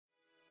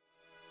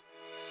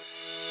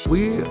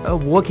We are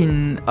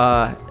working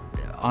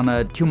on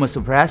a tumor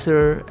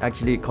suppressor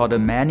actually called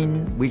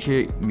menin, which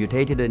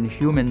mutated in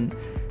human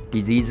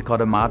disease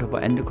called multiple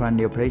endocrine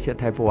neoplasia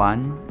type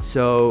 1.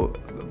 So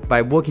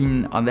by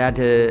working on that,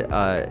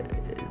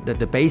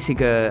 the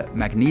basic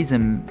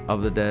mechanism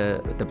of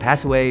the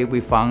pathway, we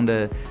found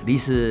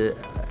this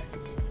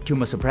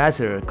tumor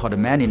suppressor called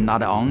menin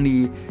not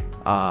only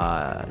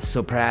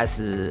suppress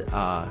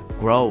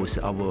growth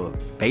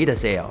of beta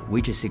cell,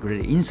 which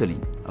secrete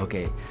insulin,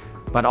 okay,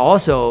 but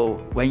also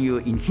when you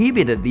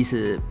inhibit this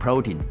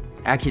protein,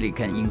 actually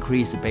can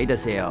increase beta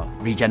cell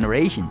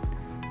regeneration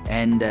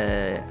and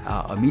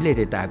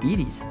ameliorate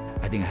diabetes.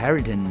 I think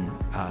Harrington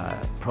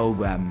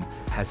program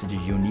has the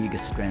unique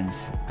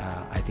strengths.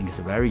 I think it's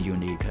very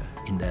unique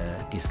in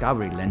the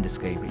discovery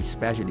landscape,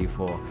 especially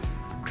for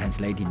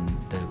translating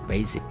the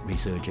basic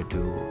research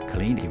to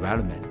clinical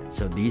development.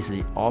 So this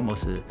is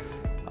almost,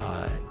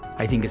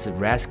 I think it's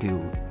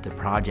rescue the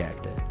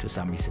project to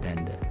some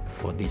extent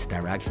for this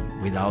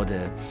direction. Without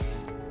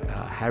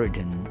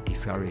Harrington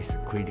Discovery's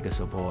critical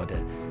support,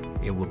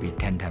 it would be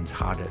 10 times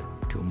harder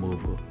to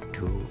move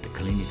to the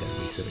clinical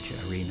research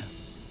arena.